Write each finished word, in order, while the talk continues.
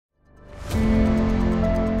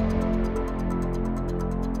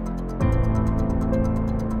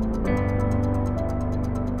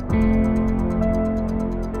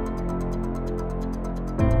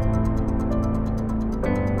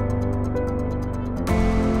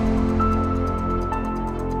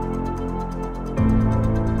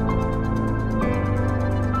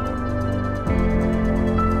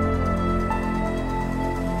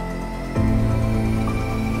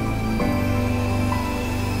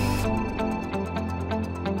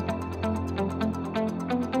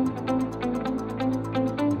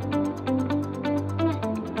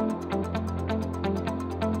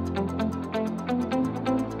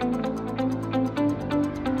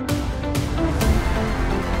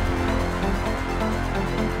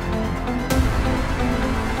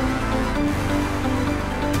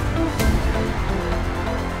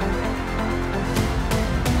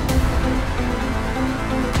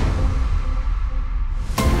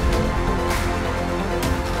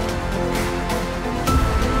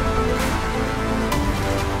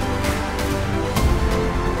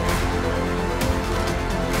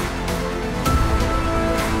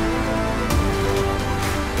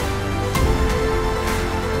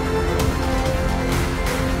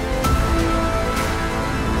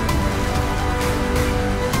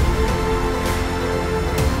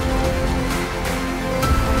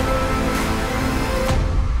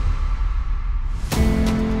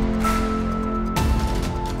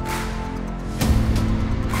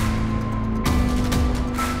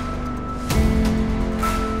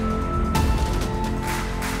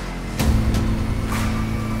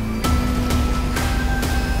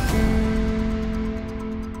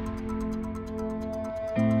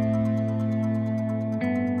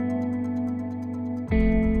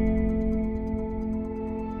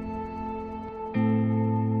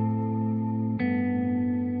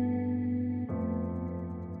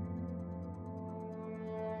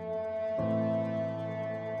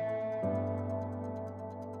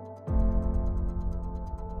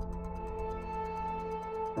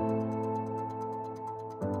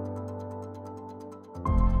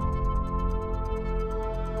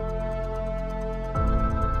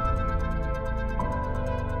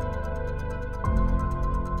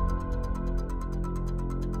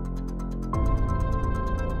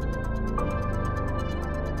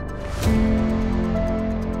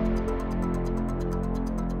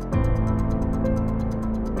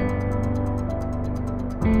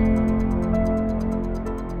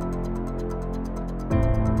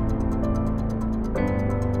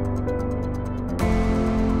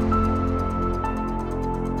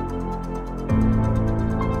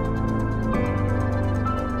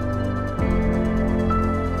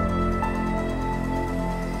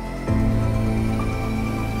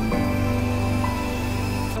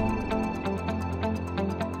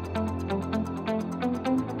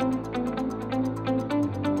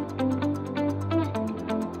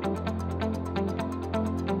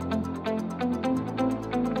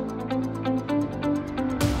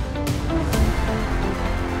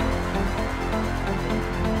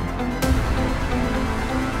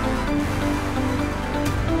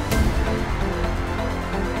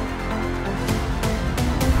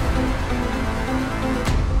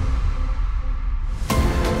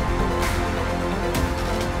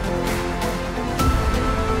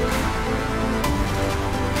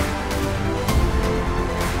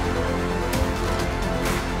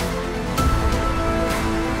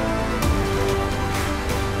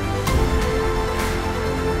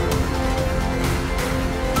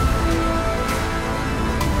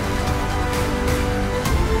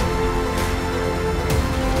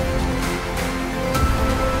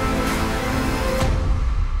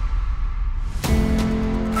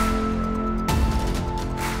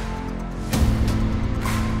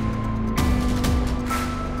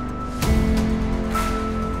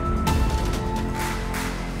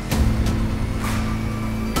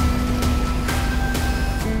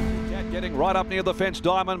right up near the fence.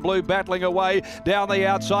 Diamond Blue battling away down the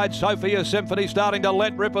outside. Sophia Symphony starting to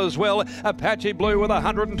let rip as well. Apache Blue with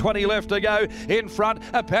 120 left to go. In front,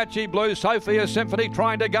 Apache Blue, Sophia Symphony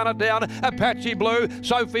trying to gun it down. Apache Blue,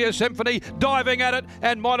 Sophia Symphony diving at it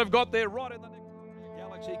and might have got there right in the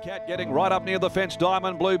Galaxy Cat getting right up near the fence.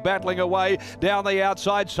 Diamond Blue battling away down the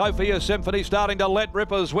outside. Sophia Symphony starting to let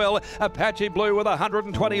rip as well. Apache Blue with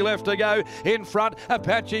 120 left to go. In front,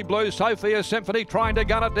 Apache Blue, Sophia Symphony trying to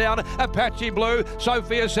gun it down. Apache Blue,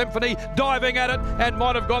 Sophia Symphony diving at it and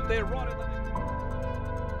might have got there right in the